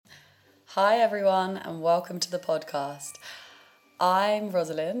Hi everyone and welcome to the podcast. I'm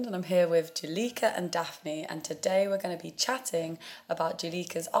Rosalind and I'm here with Julika and Daphne, and today we're going to be chatting about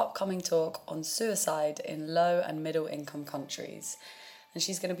Julika's upcoming talk on suicide in low and middle income countries. And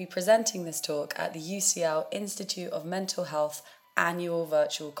she's going to be presenting this talk at the UCL Institute of Mental Health annual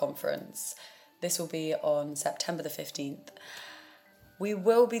virtual conference. This will be on September the 15th. We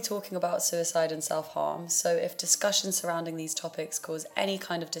will be talking about suicide and self-harm, so if discussions surrounding these topics cause any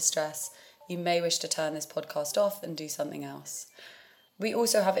kind of distress, you may wish to turn this podcast off and do something else. We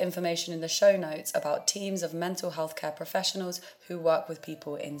also have information in the show notes about teams of mental health care professionals who work with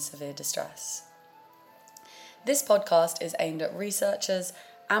people in severe distress. This podcast is aimed at researchers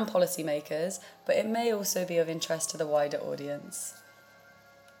and policymakers, but it may also be of interest to the wider audience.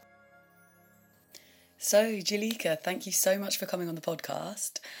 So, Julika, thank you so much for coming on the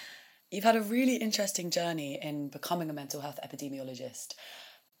podcast. You've had a really interesting journey in becoming a mental health epidemiologist.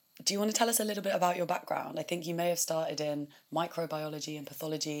 Do you want to tell us a little bit about your background? I think you may have started in microbiology and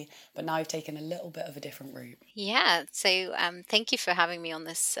pathology, but now you've taken a little bit of a different route. Yeah, so thank you for having me on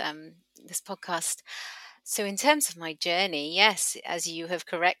this podcast. So, in terms of my journey, yes, as you have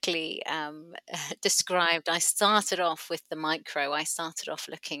correctly described, I started off with the micro. I started off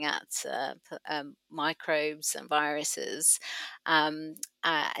looking at microbes and viruses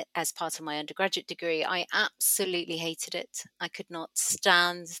as part of my undergraduate degree. I absolutely hated it. I could not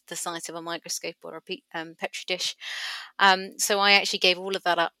stand the sight of a microscope or a petri dish. So, I actually gave all of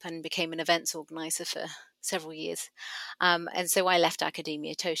that up and became an events organizer for several years. And so I left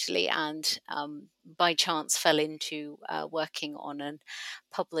academia totally and by chance fell into working on a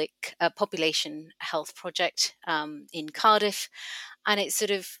public population health project in Cardiff. And it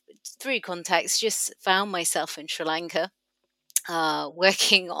sort of, through context, just found myself in Sri Lanka.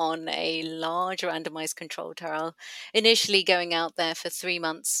 Working on a large randomized control trial, initially going out there for 3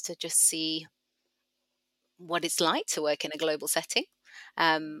 months to just see what it's like to work in a global setting.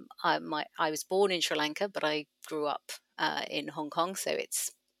 I was born in Sri Lanka, but I grew up in Hong Kong, so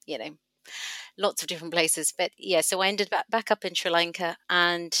it's you know lots of different places. But yeah, so I ended back up in Sri Lanka,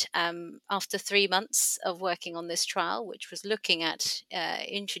 and after 3 months of working on this trial, which was looking at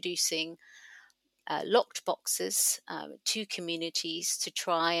introducing locked boxes to communities to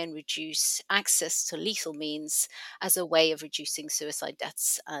try and reduce access to lethal means as a way of reducing suicide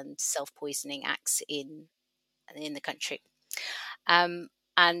deaths and self-poisoning acts in the country. Um,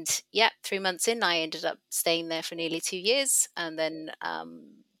 and yeah, 3 months in, I ended up staying there for nearly 2 years, and then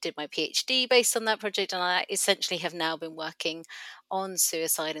did my PhD based on that project. And I essentially have now been working on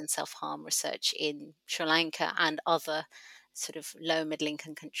suicide and self harm research in Sri Lanka and other sort of low middle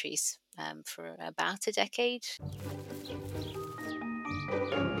income countries for about a decade.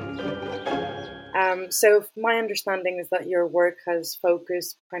 So my understanding is that your work has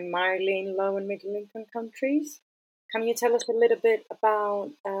focused primarily in low and middle income countries. Can you tell us a little bit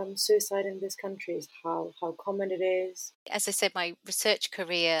about suicide in these countries, how common it is? As I said, my research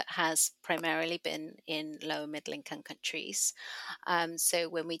career has primarily been in low and middle income countries. So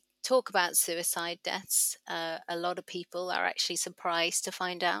when we talk about suicide deaths, a lot of people are actually surprised to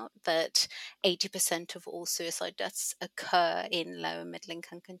find out that 80% of all suicide deaths occur in low and middle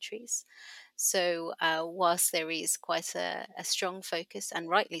income countries. So, whilst there is quite a strong focus, and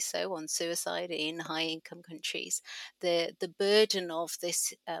rightly so, on suicide in high income countries, the burden of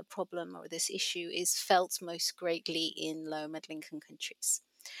this problem or this issue is felt most greatly in low middle income countries.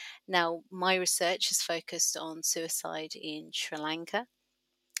 Now, my research is focused on suicide in Sri Lanka.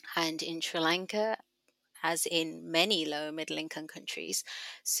 And in Sri Lanka, as in many low middle income countries,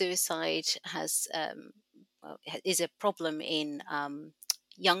 suicide is a problem in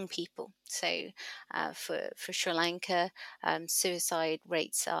young people. So, for Sri Lanka, suicide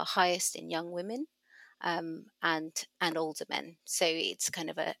rates are highest in young women and older men. So it's kind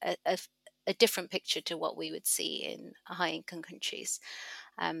of a different picture to what we would see in high income countries.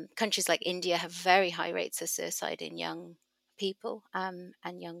 Countries like India have very high rates of suicide in young people and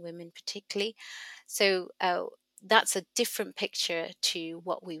young women particularly. So that's a different picture to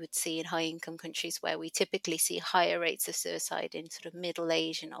what we would see in high income countries, where we typically see higher rates of suicide in sort of middle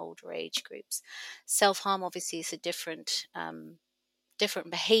age and older age groups. Self harm obviously is a different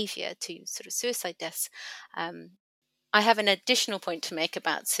behavior to sort of suicide deaths. Um, I have an additional point to make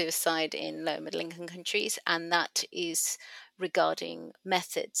about suicide in low middle income countries, and that is regarding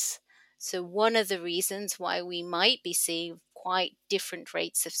methods. So, one of the reasons why we might be seeing quite different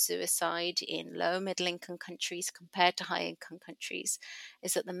rates of suicide in low middle income countries compared to high income countries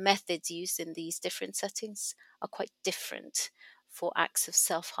is that the methods used in these different settings are quite different for acts of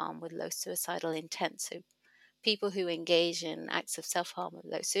self harm with low suicidal intent. So, people who engage in acts of self-harm or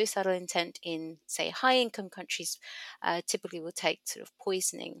low suicidal intent in, say, high-income countries typically will take sort of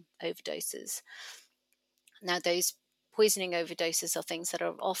poisoning overdoses. Now, those poisoning overdoses are things that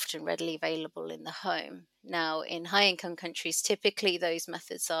are often readily available in the home. Now, in high-income countries, typically those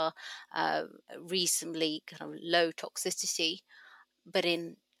methods are reasonably kind of low toxicity, but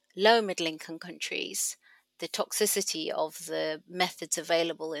in low middle-income countries, the toxicity of the methods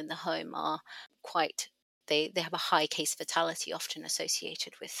available in the home are quite they have a high case fatality often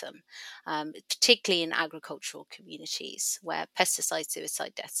associated with them, particularly in agricultural communities where pesticide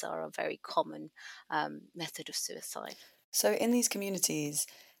suicide deaths are a very common method of suicide. So, in these communities,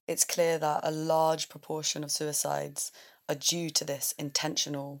 it's clear that a large proportion of suicides are due to this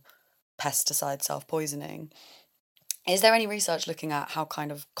intentional pesticide self poisoning. Is there any research looking at how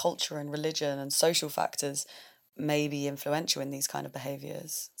kind of culture and religion and social factors may be influential in these kind of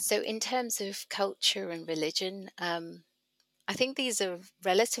behaviours? So, in terms of culture and religion, I think these are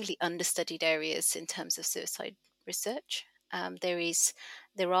relatively understudied areas in terms of suicide research.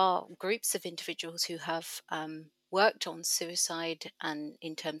 There are groups of individuals who have worked on suicide and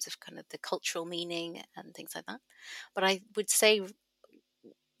in terms of kind of the cultural meaning and things like that. But I would say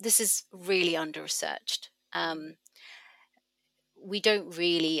this is really under researched. We don't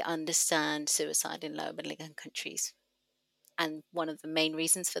really understand suicide in low middle income countries, and one of the main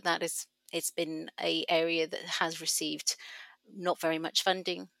reasons for that is it's been a area that has received not very much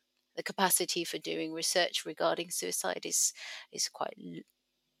funding. The capacity for doing research regarding suicide is quite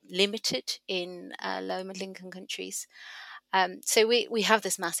limited in low middle income countries. So we have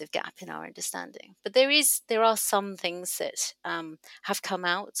this massive gap in our understanding. But there are some things that have come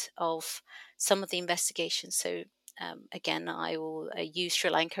out of some of the investigations. So again, I will use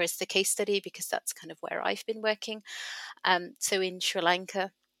Sri Lanka as the case study because that's kind of where I've been working. So in Sri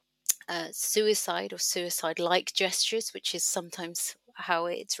Lanka, suicide or suicide-like gestures, which is sometimes how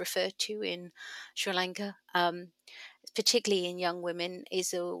it's referred to in Sri Lanka, particularly in young women,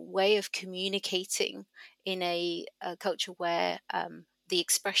 is a way of communicating in a culture where the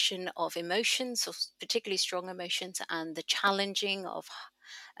expression of emotions, of particularly strong emotions, and the challenging of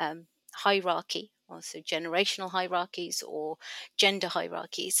hierarchy, also generational hierarchies or gender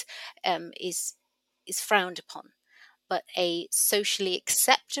hierarchies, is frowned upon. But a socially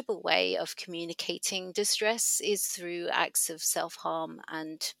acceptable way of communicating distress is through acts of self harm.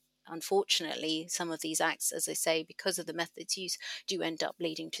 And unfortunately, some of these acts, as I say, because of the methods used, do end up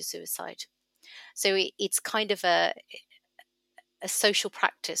leading to suicide. So it's kind of a social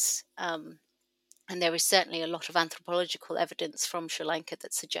practice. And there is certainly a lot of anthropological evidence from Sri Lanka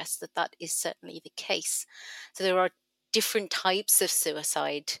that suggests that that is certainly the case. So there are different types of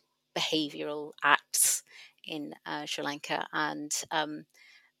suicide behavioral acts in Sri Lanka, and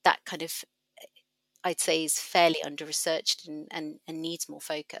that kind of, I'd say, is fairly under researched and needs more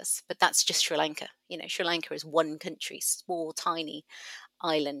focus. But that's just Sri Lanka. Sri Lanka is one country, small, tiny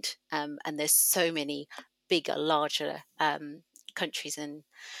island, and there's so many bigger, larger countries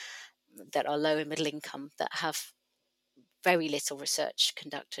that are low and middle income that have very little research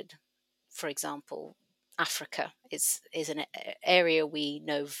conducted. For example, Africa is an area we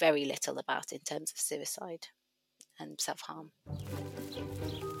know very little about in terms of suicide and self-harm.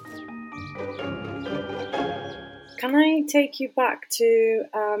 Can I take you back to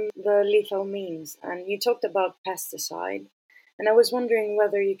the lethal means? And you talked about pesticide. And I was wondering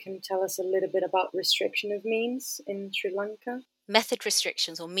whether you can tell us a little bit about restriction of means in Sri Lanka. Method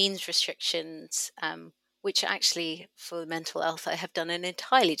restrictions or means restrictions, which actually for mental health I have done an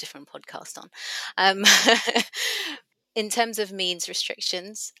entirely different podcast on. In terms of means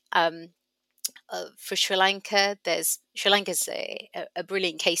restrictions, for Sri Lanka, Sri Lanka's a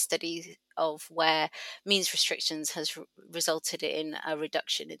brilliant case study of where means restrictions has resulted in a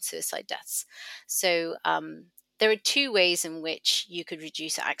reduction in suicide deaths. So there are two ways in which you could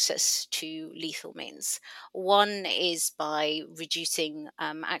reduce access to lethal means. One is by reducing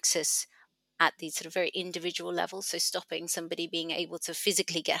access at the sort of very individual level, so stopping somebody being able to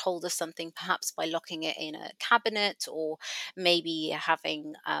physically get hold of something, perhaps by locking it in a cabinet, or maybe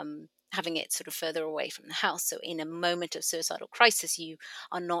having it sort of further away from the house. So in a moment of suicidal crisis, you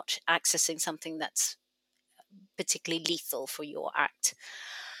are not accessing something that's particularly lethal for your act.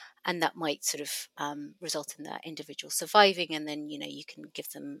 And that might sort of result in that individual surviving, and then you can give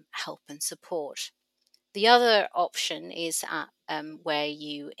them help and support. The other option is where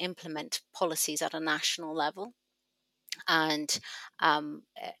you implement policies at a national level and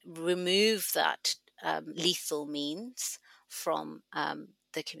remove that lethal means from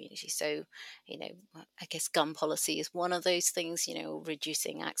the community. So, I guess gun policy is one of those things,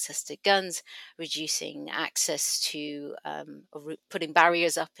 reducing access to guns, reducing access to, putting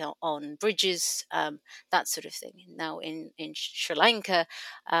barriers up on bridges, that sort of thing. Now, in Sri Lanka,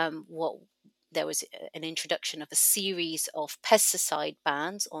 what there was an introduction of a series of pesticide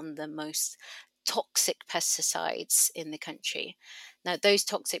bans on the most toxic pesticides in the country. Now, those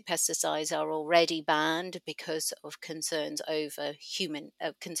toxic pesticides are already banned because of concerns over human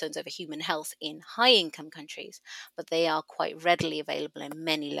health in high-income countries, but they are quite readily available in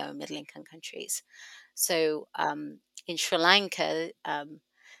many low and middle-income countries. So, in Sri Lanka,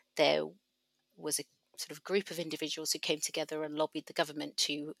 there was a sort of group of individuals who came together and lobbied the government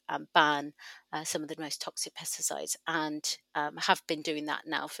to ban some of the most toxic pesticides, and have been doing that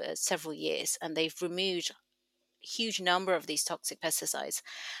now for several years. And they've removed a huge number of these toxic pesticides.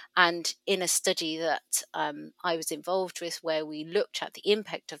 And in a study that I was involved with, where we looked at the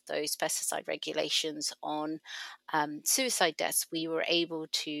impact of those pesticide regulations on suicide deaths, we were able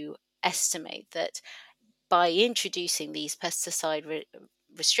to estimate that by introducing these pesticide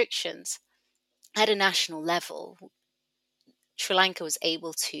restrictions at a national level, Sri Lanka was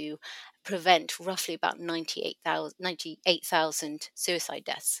able to prevent roughly about 98,000 suicide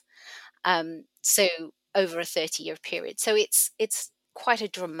deaths. So over a 30-year period. So it's quite a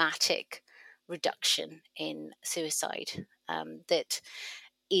dramatic reduction in suicide that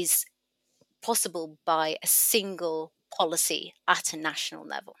is possible by a single policy at a national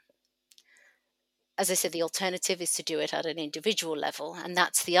level. As I said, the alternative is to do it at an individual level. And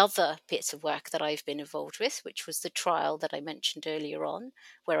that's the other bits of work that I've been involved with, which was the trial that I mentioned earlier on,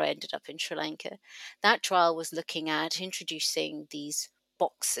 where I ended up in Sri Lanka. That trial was looking at introducing these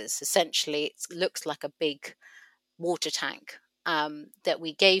boxes. Essentially, it looks like a big water tank that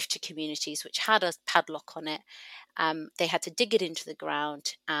we gave to communities, which had a padlock on it. They had to dig it into the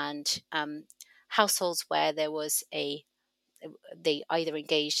ground, and households where there was they either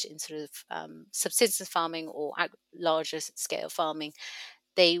engaged in sort of subsistence farming or larger scale farming,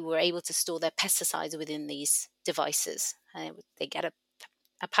 they were able to store their pesticides within these devices. They get a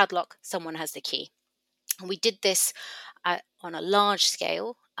padlock, someone has the key. And we did this on a large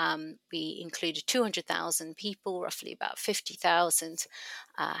scale. We included 200,000 people, roughly about 50,000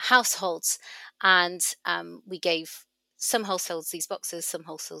 households, and we gave some households these boxes, some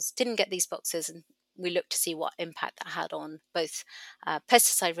households didn't get these boxes, and we looked to see what impact that had on both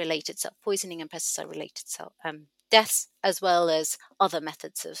pesticide-related self-poisoning and pesticide-related deaths, as well as other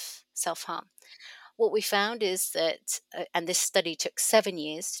methods of self-harm. What we found is that, and this study took 7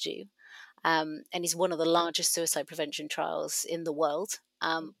 years to do, and is one of the largest suicide prevention trials in the world,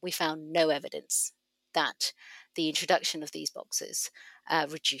 we found no evidence that the introduction of these boxes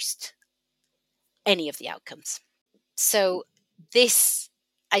reduced any of the outcomes. So this,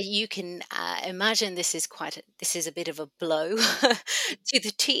 you can imagine, this is a bit of a blow to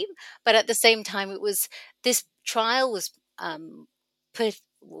the team, but at the same time, this trial was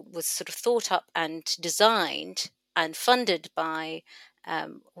sort of thought up and designed and funded by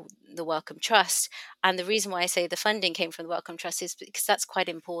the Wellcome Trust. And the reason why I say the funding came from the Wellcome Trust is because that's quite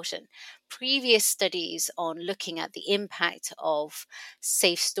important. Previous studies on looking at the impact of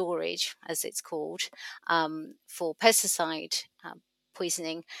safe storage, as it's called, for pesticide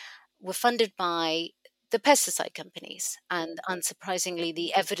poisoning were funded by the pesticide companies. And unsurprisingly,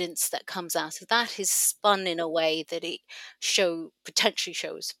 the evidence that comes out of that is spun in a way that it potentially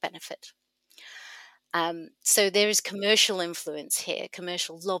shows benefit. So there is commercial influence here,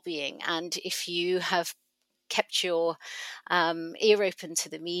 commercial lobbying. And if you have kept your ear open to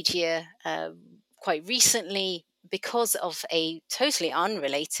the media quite recently, because of a totally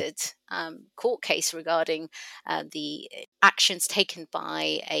unrelated court case regarding the actions taken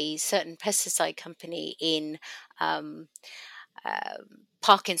by a certain pesticide company in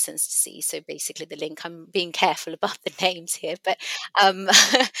Parkinson's disease. So basically the link, I'm being careful about the names here, but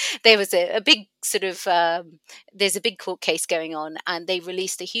there was a big sort of, there's a big court case going on, and they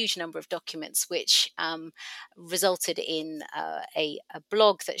released a huge number of documents which resulted in a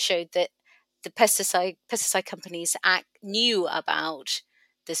blog that showed that the pesticide companies knew about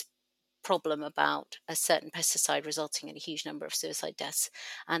this problem about a certain pesticide resulting in a huge number of suicide deaths,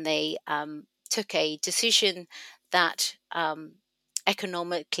 and they took a decision that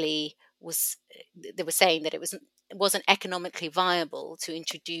economically they were saying that it wasn't economically viable to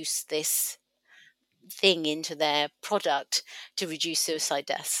introduce this thing into their product to reduce suicide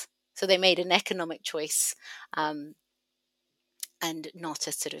deaths. So they made an economic choice, and not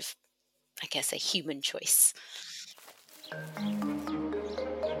a sort of, I guess, a human choice.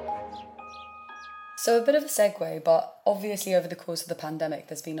 So, a bit of a segue, but obviously, over the course of the pandemic,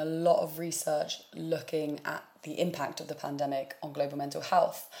 there's been a lot of research looking at the impact of the pandemic on global mental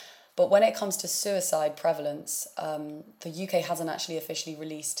health. But when it comes to suicide prevalence, the UK hasn't actually officially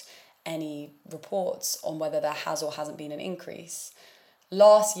released any reports on whether there has or hasn't been an increase.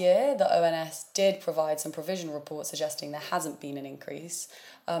 Last year, the ONS did provide some provisional reports suggesting there hasn't been an increase.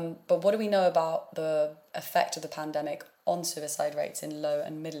 But what do we know about the effect of the pandemic on suicide rates in low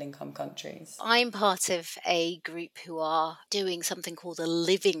and middle income countries? I'm part of a group who are doing something called a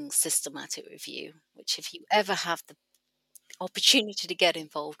living systematic review, which, if you ever have the opportunity to get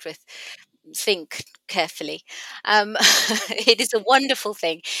involved with, think carefully. It is a wonderful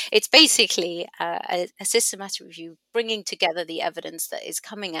thing. It's basically a systematic review, bringing together the evidence that is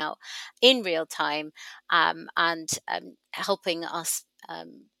coming out in real time, and helping us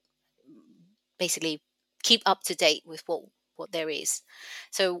basically keep up to date with what there is.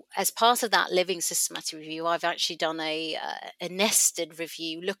 So, as part of that living systematic review, I've actually done a nested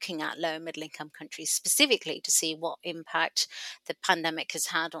review looking at low and middle income countries specifically to see what impact the pandemic has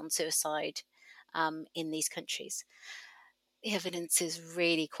had on suicide in these countries. The evidence is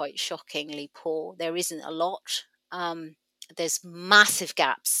really quite shockingly poor. There isn't a lot. There's massive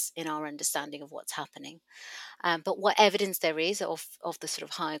gaps in our understanding of what's happening. But what evidence there is of the sort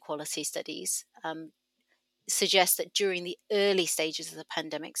of higher quality studies suggests that during the early stages of the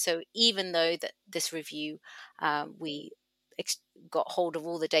pandemic, so even though that this review, we got hold of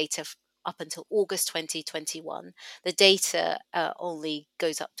all the data up until August 2021, the data only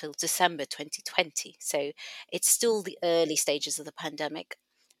goes up till December 2020. So it's still the early stages of the pandemic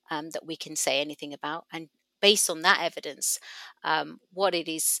that we can say anything about. And based on that evidence, what it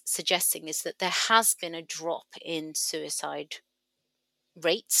is suggesting is that there has been a drop in suicide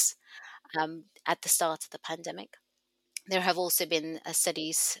rates at the start of the pandemic. There have also been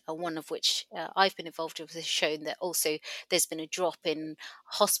studies, one of which I've been involved with, has shown that also there's been a drop in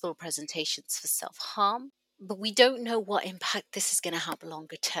hospital presentations for self harm. But we don't know what impact this is going to have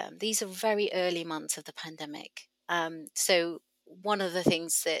longer term. These are very early months of the pandemic. So one of the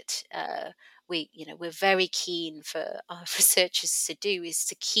things that we're very keen for our researchers to do is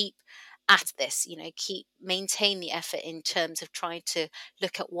to keep at this, keep maintain the effort in terms of trying to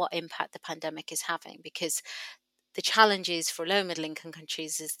look at what impact the pandemic is having, because the challenges for low middle income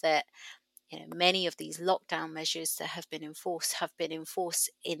countries is that many of these lockdown measures that have been enforced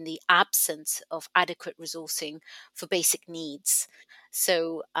in the absence of adequate resourcing for basic needs.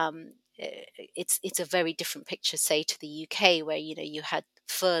 So it's a very different picture, say, to the UK, where you had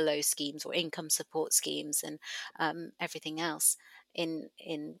furlough schemes or income support schemes and everything else. In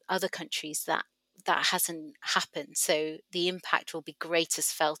other countries, that hasn't happened. So the impact will be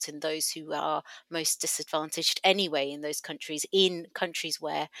greatest felt in those who are most disadvantaged anyway in countries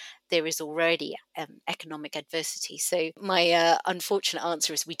where there is already economic adversity. So my unfortunate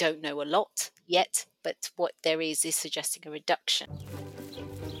answer is we don't know a lot yet, but what there is suggesting a reduction.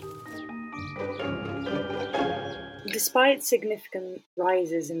 Despite significant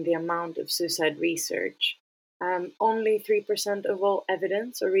rises in the amount of suicide research, only 3% of all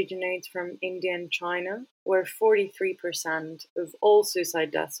evidence originates from India and China, where 43% of all suicide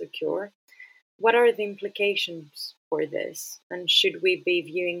deaths occur. What are the implications for this? And should we be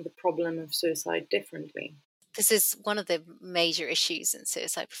viewing the problem of suicide differently? This is one of the major issues in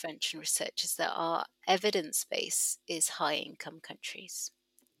suicide prevention research, is that our evidence base is high income countries.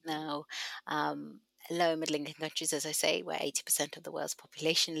 Now, low and middle income countries, as I say, where 80% of the world's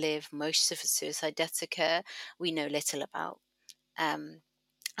population live, most of the suicide deaths occur, we know little about. And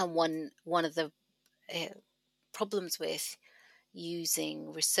one of the problems with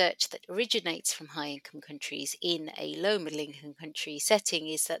using research that originates from high income countries in a low middle income country setting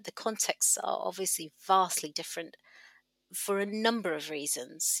is that the contexts are obviously vastly different for a number of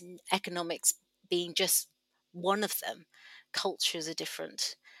reasons, economics being just one of them. Cultures are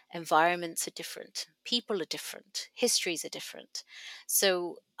different, environments are different, people are different, histories are different.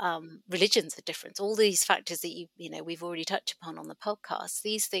 So religions are different. All these factors that we've already touched upon on the podcast.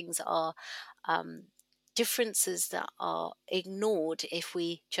 These things are differences that are ignored if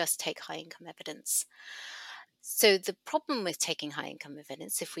we just take high income evidence. So the problem with taking high income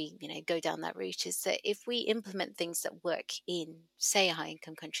evidence, if we go down that route, is that if we implement things that work in, say, high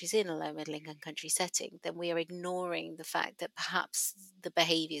income countries in a low middle income country setting, then we are ignoring the fact that perhaps the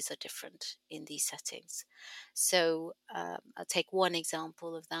behaviors are different in these settings. So I'll take one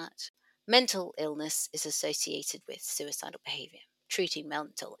example of that. Mental illness is associated with suicidal behavior. Treating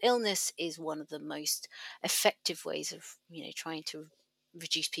mental illness is one of the most effective ways of trying to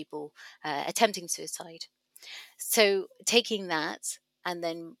reduce people attempting suicide. So taking that, and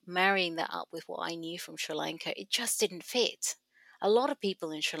then marrying that up with what I knew from Sri Lanka, it just didn't fit. A lot of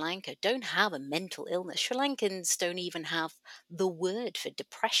people in Sri Lanka don't have a mental illness. Sri Lankans don't even have the word for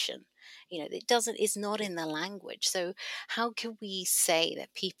depression. It's not in the language. So how can we say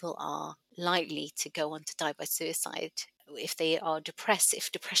that people are likely to go on to die by suicide if they are depressed,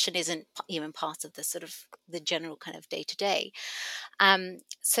 if depression isn't even part of the sort of the general kind of day to day?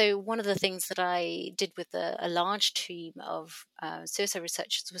 So one of the things that I did with a large team of suicide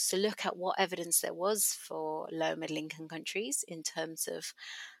researchers was to look at what evidence there was for low and middle income countries in terms of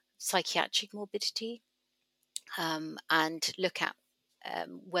psychiatric morbidity, and look at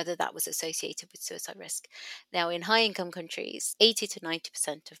whether that was associated with suicide risk. Now, in high income countries, 80 to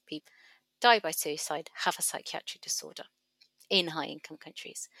 90% of people die by suicide have a psychiatric disorder in high income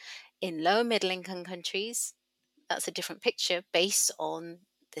countries. In low and middle income countries, that's a different picture based on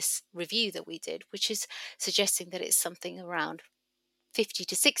this review that we did, which is suggesting that it's something around 50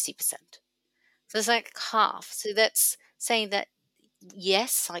 to 60%. So it's like half. So that's saying that,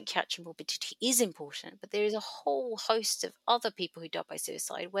 yes, psychiatric morbidity is important, but there is a whole host of other people who die by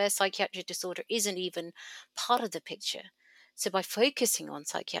suicide where psychiatric disorder isn't even part of the picture. So by focusing on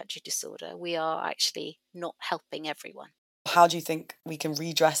psychiatric disorder, we are actually not helping everyone. How do you think we can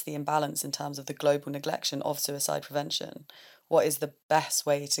redress the imbalance in terms of the global neglection of suicide prevention? What is the best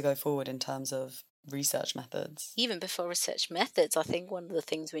way to go forward in terms of research methods? Even before research methods, I think one of the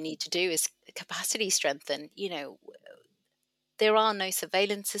things we need to do is capacity strengthen. There are no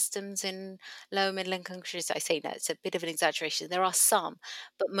surveillance systems in low and middle income countries. I say that it's a bit of an exaggeration. There are some,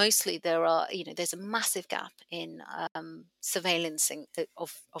 but mostly there's a massive gap in surveillancing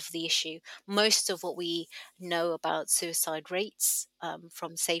of the issue. Most of what we know about suicide rates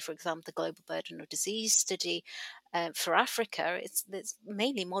from, say, for example, the Global Burden of Disease study for Africa, it's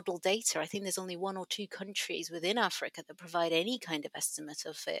mainly model data. I think there's only one or two countries within Africa that provide any kind of estimate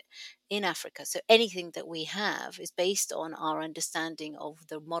of it in Africa. So anything that we have is based on our understanding of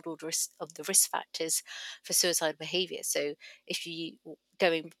the modeled risk of the risk factors for suicide behavior. So if you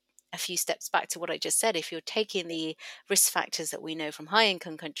going a few steps back to what I just said, if you're taking the risk factors that we know from high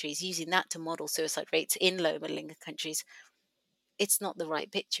income countries, using that to model suicide rates in low middle income countries, it's not the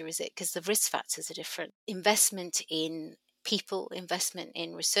right picture, is it? Because the risk factors are different. Investment in people, investment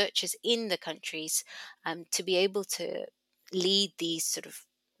in researchers in the countries to be able to lead these sort of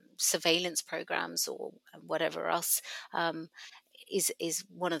surveillance programs or whatever else is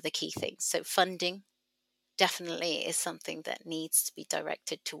one of the key things. So funding definitely is something that needs to be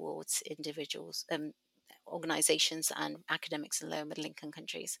directed towards individuals, organizations and academics in low and middle income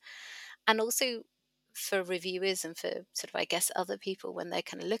countries. And also for reviewers and for sort of, I guess, other people when they're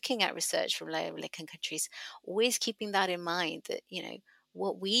kind of looking at research from low and middle income countries, always keeping that in mind that,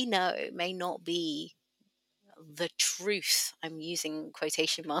 what we know may not be the truth. I'm using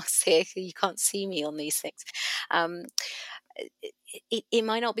quotation marks here. You can't see me on these things. Um, it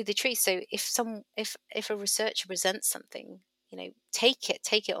might not be the truth. So if a researcher presents something, take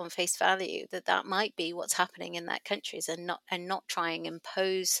it on face value that might be what's happening in that countries, and not try and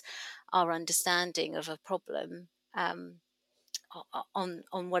impose our understanding of a problem on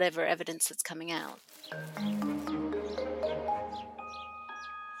whatever evidence that's coming out.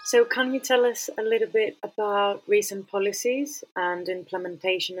 So can you tell us a little bit about recent policies and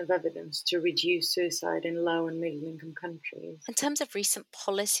implementation of evidence to reduce suicide in low and middle income countries? In terms of recent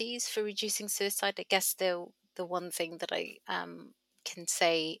policies for reducing suicide, I guess the one thing that I can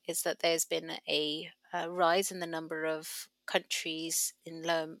say is that there's been a rise in the number of countries in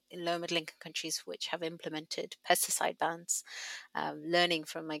low middle income countries which have implemented pesticide bans, learning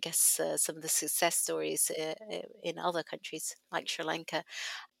from, I guess, some of the success stories in other countries like Sri Lanka.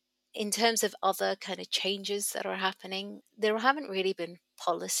 In terms of other kind of changes that are happening, there haven't really been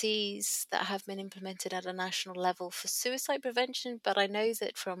policies that have been implemented at a national level for suicide prevention, but I know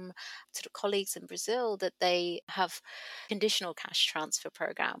that from sort of colleagues in Brazil that they have conditional cash transfer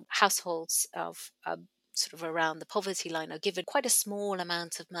program. Households of sort of around the poverty line are given quite a small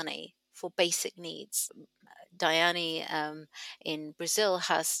amount of money for basic needs. Diane in Brazil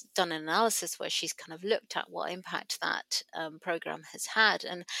has done an analysis where she's kind of looked at what impact that program has had,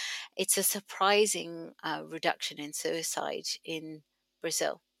 and it's a surprising reduction in suicide in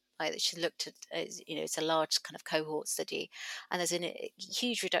Brazil. She looked at, it's a large kind of cohort study, and there's a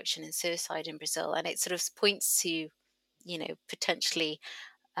huge reduction in suicide in Brazil, and it sort of points to, potentially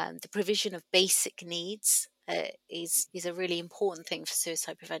the provision of basic needs is a really important thing for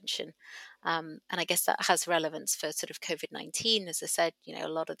suicide prevention, and I guess that has relevance for sort of COVID-19. As I said, a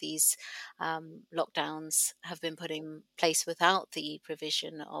lot of these lockdowns have been put in place without the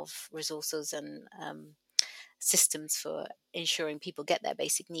provision of resources and systems for ensuring people get their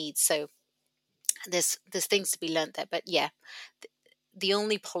basic needs. So there's things to be learnt there. But yeah, the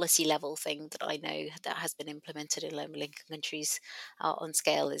only policy level thing that I know that has been implemented in low-middle income countries on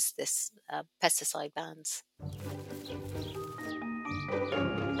scale is this pesticide bans.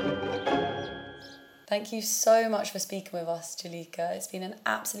 Thank you so much for speaking with us, Julika. It's been an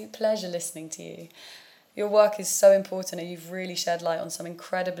absolute pleasure listening to you. Your work is so important and you've really shed light on some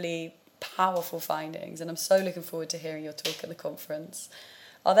incredibly powerful findings, and I'm so looking forward to hearing your talk at the conference.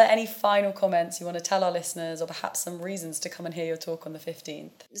 Are there any final comments you want to tell our listeners, or perhaps some reasons to come and hear your talk on the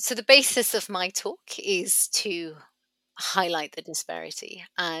 15th? So the basis of my talk is to highlight the disparity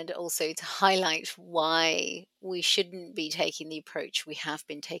and also to highlight why we shouldn't be taking the approach we have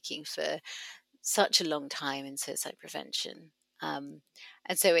been taking for such a long time in suicide prevention. And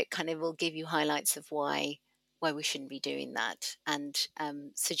so it kind of will give you highlights of why we shouldn't be doing that, and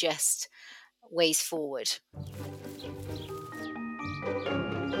suggest ways forward.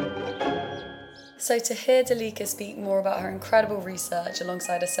 So to hear Julika speak more about her incredible research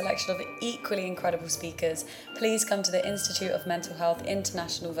alongside a selection of equally incredible speakers, please come to the Institute of Mental Health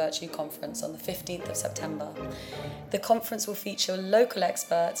International Virtual Conference on the 15th of September. The conference will feature local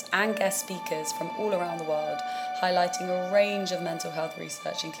experts and guest speakers from all around the world, highlighting a range of mental health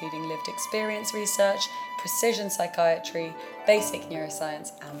research including lived experience research, precision psychiatry, basic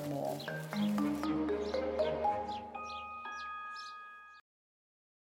neuroscience and more.